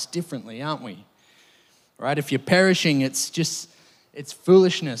Christ differently, aren't we? Right? If you're perishing, it's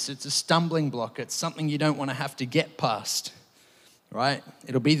foolishness. It's a stumbling block. It's something you don't want to have to get past. Right?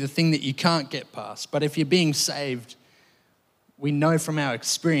 It'll be the thing that you can't get past. But if you're being saved, we know from our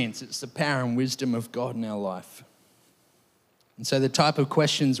experience it's the power and wisdom of God in our life. And so the type of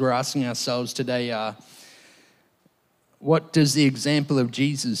questions we're asking ourselves today are, what does the example of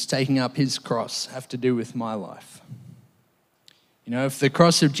Jesus taking up his cross have to do with my life? If the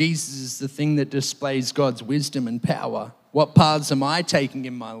cross of Jesus is the thing that displays God's wisdom and power, what paths am I taking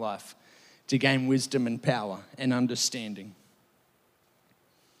in my life to gain wisdom and power and understanding?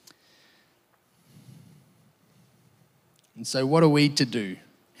 And so what are we to do?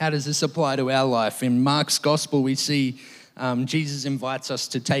 How does this apply to our life? In Mark's gospel, we see Jesus invites us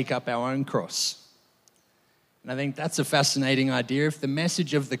to take up our own cross. And I think that's a fascinating idea. If the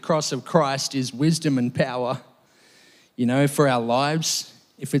message of the cross of Christ is wisdom and power, for our lives,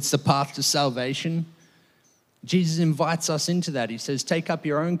 if it's the path to salvation, Jesus invites us into that. He says, take up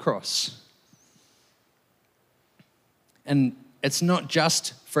your own cross. And it's not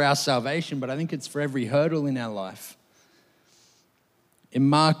just for our salvation, but I think it's for every hurdle in our life. In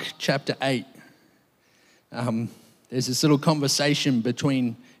Mark chapter 8, there's this little conversation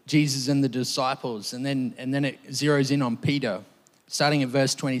between Jesus and the disciples, and then it zeroes in on Peter. Starting at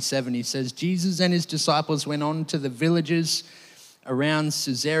verse 27, he says, Jesus and his disciples went on to the villages around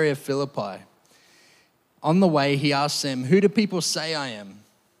Caesarea Philippi. On the way, he asked them, "Who do people say I am?"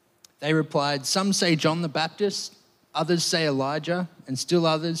 They replied, "Some say John the Baptist, others say Elijah, and still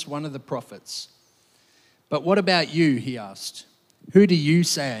others one of the prophets." "But what about you?" he asked. "Who do you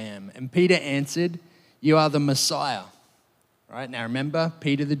say I am?" And Peter answered, "You are the Messiah." Right, now remember,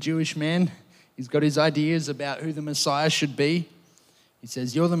 Peter the Jewish man, he's got his ideas about who the Messiah should be. He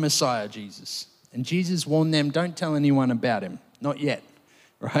says, "You're the Messiah, Jesus." And Jesus warned them, don't tell anyone about him. Not yet,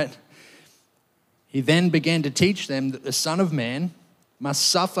 right? He then began to teach them that the Son of Man must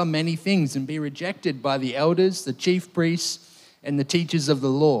suffer many things and be rejected by the elders, the chief priests, and the teachers of the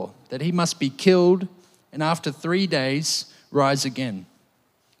law, that he must be killed and after 3 days rise again.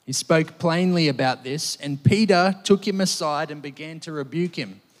 He spoke plainly about this, and Peter took him aside and began to rebuke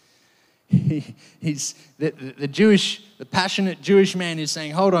him. He's the passionate Jewish man is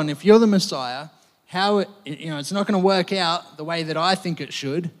saying, hold on, if you're the Messiah, it's not going to work out the way that I think it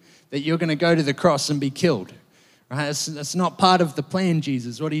should, that you're going to go to the cross and be killed. Right? That's not part of the plan,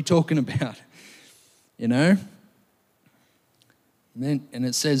 Jesus. What are you talking about? You know? And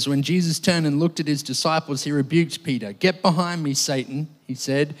it says, when Jesus turned and looked at his disciples, he rebuked Peter. "Get behind me, Satan," he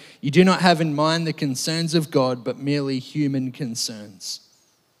said. "You do not have in mind the concerns of God, but merely human concerns."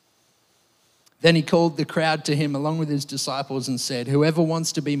 Then he called the crowd to him along with his disciples and said, "Whoever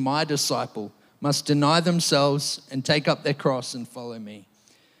wants to be my disciple must deny themselves and take up their cross and follow me.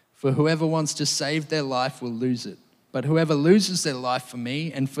 For whoever wants to save their life will lose it. But whoever loses their life for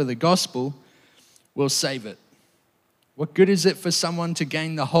me and for the gospel will save it. What good is it for someone to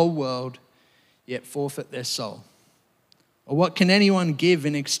gain the whole world, yet forfeit their soul? Or what can anyone give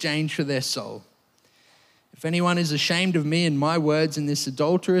in exchange for their soul? If anyone is ashamed of me and my words in this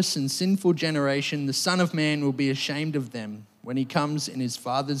adulterous and sinful generation, the Son of Man will be ashamed of them when he comes in his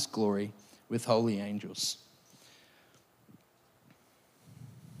Father's glory with holy angels."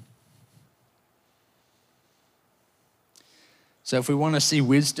 So if we want to see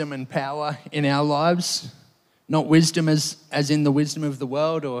wisdom and power in our lives, not wisdom as in the wisdom of the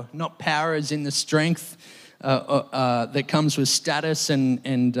world, or not power as in the strength that comes with status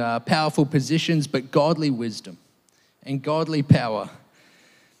and powerful positions, but godly wisdom and godly power.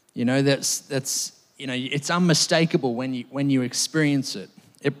 You know, that's it's unmistakable when you experience it.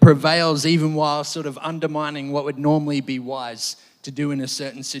 It prevails even while sort of undermining what would normally be wise to do in a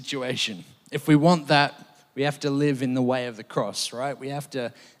certain situation. If we want that, we have to live in the way of the cross, right? We have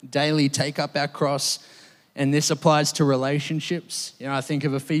to daily take up our cross. And this applies to relationships. You know, I think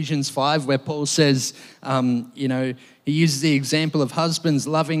of Ephesians 5 where Paul says, he uses the example of husbands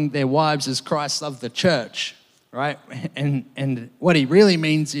loving their wives as Christ loved the church, right? And what he really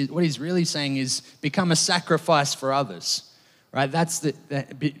means is, what he's really saying is become a sacrifice for others, right?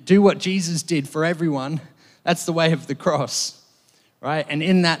 Do what Jesus did for everyone. That's the way of the cross, right? And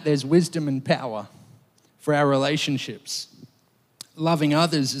in that there's wisdom and power for our relationships. Loving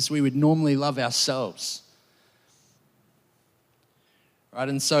others as we would normally love ourselves. Right,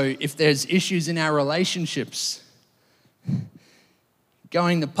 and so if there's issues in our relationships,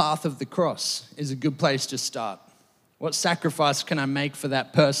 going the path of the cross is a good place to start. What sacrifice can I make for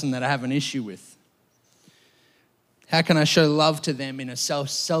that person that I have an issue with? How can I show love to them in a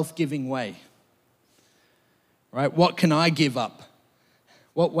self-giving way? Right, what can I give up?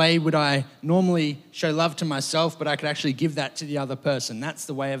 What way would I normally show love to myself, but I could actually give that to the other person? That's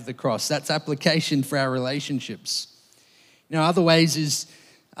the way of the cross. That's application for our relationships. Other ways is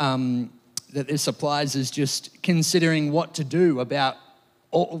that this applies is just considering what to do about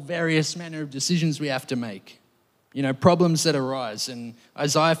all various manner of decisions we have to make. Problems that arise. In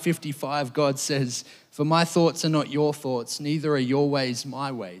Isaiah 55, God says, "For my thoughts are not your thoughts, neither are your ways my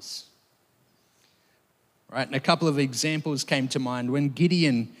ways." Right? And a couple of examples came to mind. When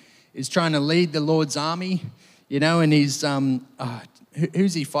Gideon is trying to lead the Lord's army, and he's,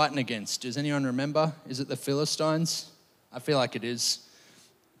 who's he fighting against? Does anyone remember? Is it the Philistines? I feel like it is.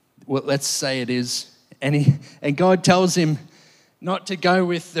 Well, let's say it is. And God tells him not to go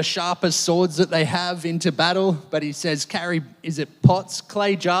with the sharpest swords that they have into battle, but he says, carry, is it pots,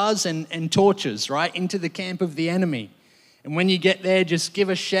 clay jars, and torches, right, into the camp of the enemy. And when you get there, just give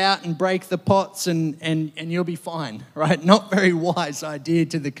a shout and break the pots and you'll be fine, right? Not very wise idea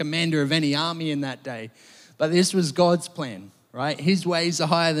to the commander of any army in that day. But this was God's plan, right? His ways are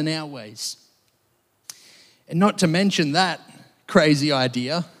higher than our ways. And not to mention that crazy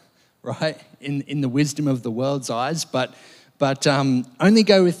idea, right, in the wisdom of the world's eyes, but only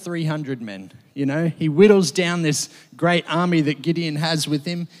go with 300 men. You know, he whittles down this great army that Gideon has with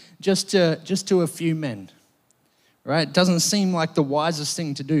him just to a few men, right? It doesn't seem like the wisest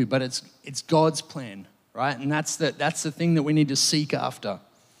thing to do, but it's God's plan, right? And that's the thing that we need to seek after.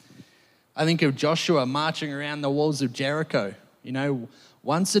 I think of Joshua marching around the walls of Jericho, you know,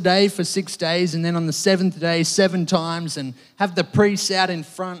 once a day for 6 days, and then on the seventh day, 7 times, and have the priests out in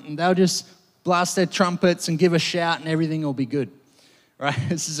front, and they'll just blast their trumpets and give a shout, and everything will be good, right?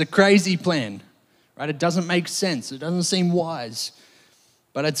 This is a crazy plan, right? It doesn't make sense. It doesn't seem wise,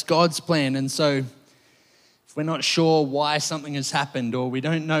 but it's God's plan. And so if we're not sure why something has happened, or we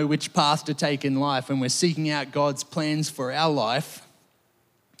don't know which path to take in life, and we're seeking out God's plans for our life,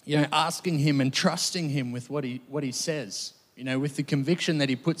 you know, asking him and trusting him with what he says, you know, with the conviction that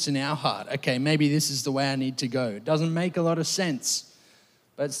he puts in our heart. Okay, maybe this is the way I need to go. It doesn't make a lot of sense,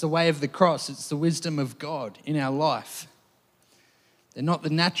 but it's the way of the cross. It's the wisdom of God in our life. They're not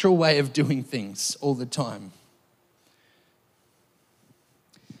the natural way of doing things all the time.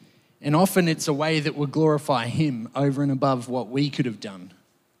 And often it's a way that will glorify him over and above what we could have done,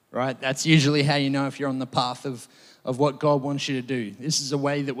 right? That's usually how you know if you're on the path of what God wants you to do. This is a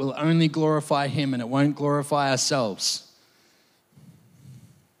way that will only glorify him, and it won't glorify ourselves.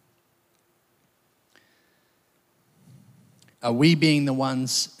 Are we the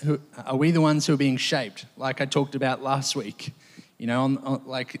ones who are being shaped, like I talked about last week? You know,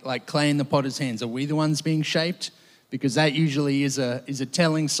 like clay in the potter's hands. Are we the ones being shaped? Because that usually is a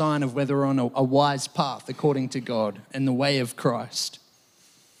telling sign of whether we're on a wise path according to God and the way of Christ.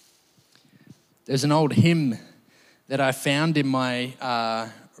 There's an old hymn that I found in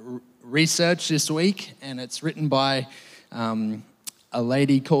my research this week, and it's written by a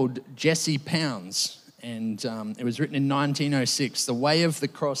lady called Jessie Pounds. And it was written in 1906, "The Way of the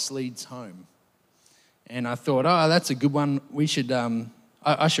Cross Leads Home." And I thought, oh, that's a good one. We should,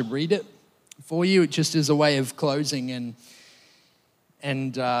 I should read it for you, just as a way of closing.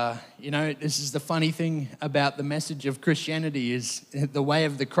 And you know, this is the funny thing about the message of Christianity is the way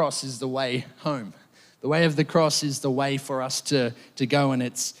of the cross is the way home. The way of the cross is the way for us to go, and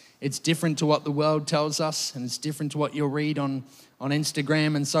it's different to what the world tells us, and it's different to what you'll read on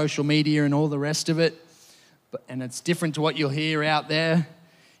Instagram and social media and all the rest of it. And it's different to what you'll hear out there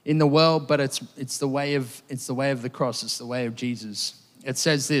in the world, but it's the way of the cross. It's the way of Jesus. It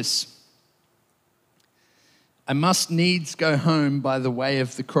says this: "I must needs go home by the way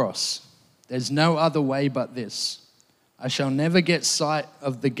of the cross. There's no other way but this. I shall never get sight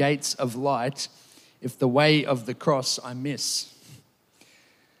of the gates of light if the way of the cross I miss."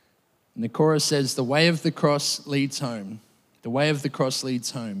 And the chorus says, "The way of the cross leads home. The way of the cross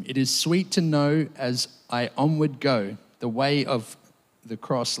leads home. It is sweet to know as I onward go, the way of the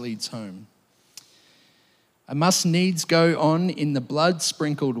cross leads home. I must needs go on in the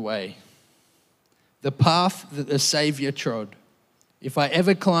blood-sprinkled way, the path that the Saviour trod. If I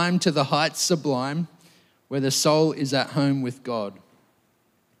ever climb to the heights sublime, where the soul is at home with God,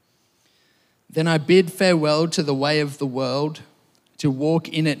 then I bid farewell to the way of the world, to walk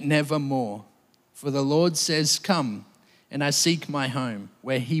in it never more. For the Lord says, come, and I seek my home,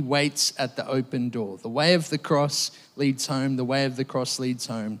 where he waits at the open door. The way of the cross leads home. The way of the cross leads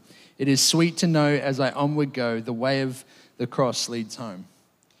home. It is sweet to know as I onward go, the way of the cross leads home."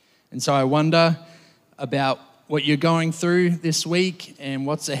 And so I wonder about what you're going through this week and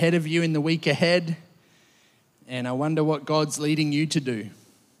what's ahead of you in the week ahead. And I wonder what God's leading you to do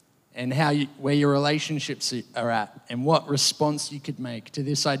and where your relationships are at and what response you could make to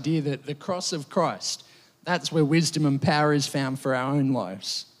this idea that the cross of Christ, that's where wisdom and power is found for our own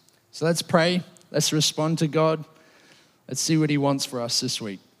lives. So let's pray. Let's respond to God. Let's see what he wants for us this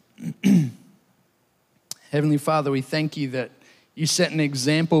week. Heavenly Father, we thank you that you set an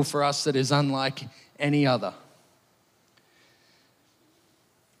example for us that is unlike any other.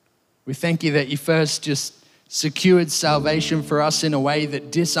 We thank you that you first just secured salvation for us in a way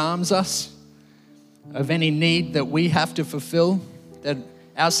that disarms us of any need that we have to fulfill, that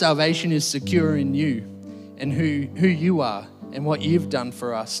our salvation is secure in you and who you are and what you've done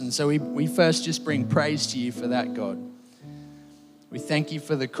for us. And so we first just bring praise to you for that, God. We thank you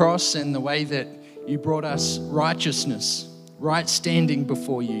for the cross and the way that you brought us righteousness, right standing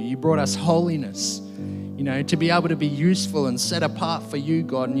before you. You brought us holiness, to be able to be useful and set apart for you,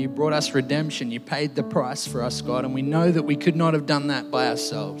 God. And you brought us redemption. You paid the price for us, God. And we know that we could not have done that by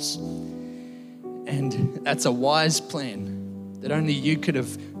ourselves. And that's a wise plan that only you could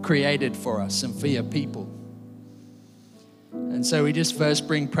have created for us and for your people. And so we just first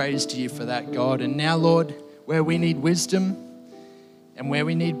bring praise to you for that, God. And now, Lord, where we need wisdom and where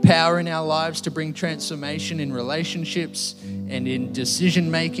we need power in our lives to bring transformation in relationships and in decision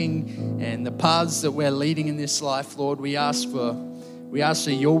making and the paths that we're leading in this life, Lord, we ask for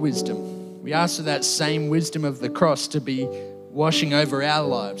your wisdom. We ask for that same wisdom of the cross to be washing over our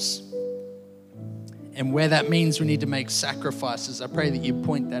lives. And where that means we need to make sacrifices, I pray that you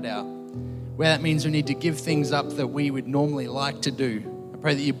point that out. Where that means we need to give things up that we would normally like to do, I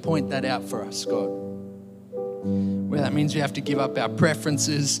pray that you point that out for us, God. Where that means we have to give up our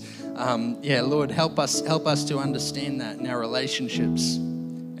preferences, Lord, help us to understand that in our relationships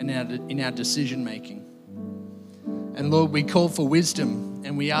and in our decision making. And Lord, we call for wisdom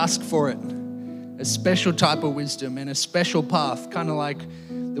and we ask for it, a special type of wisdom and a special path, kind of like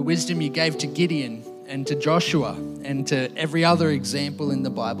the wisdom you gave to Gideon and to Joshua and to every other example in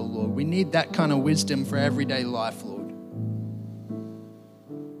the Bible, Lord. We need that kind of wisdom for everyday life, Lord.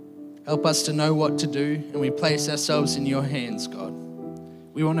 Help us to know what to do, and we place ourselves in your hands, God.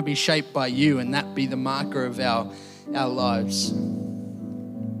 We want to be shaped by you, and that be the marker of our lives.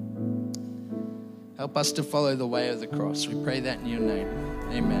 Help us to follow the way of the cross. We pray that in your name.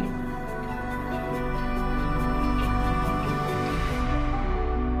 Amen.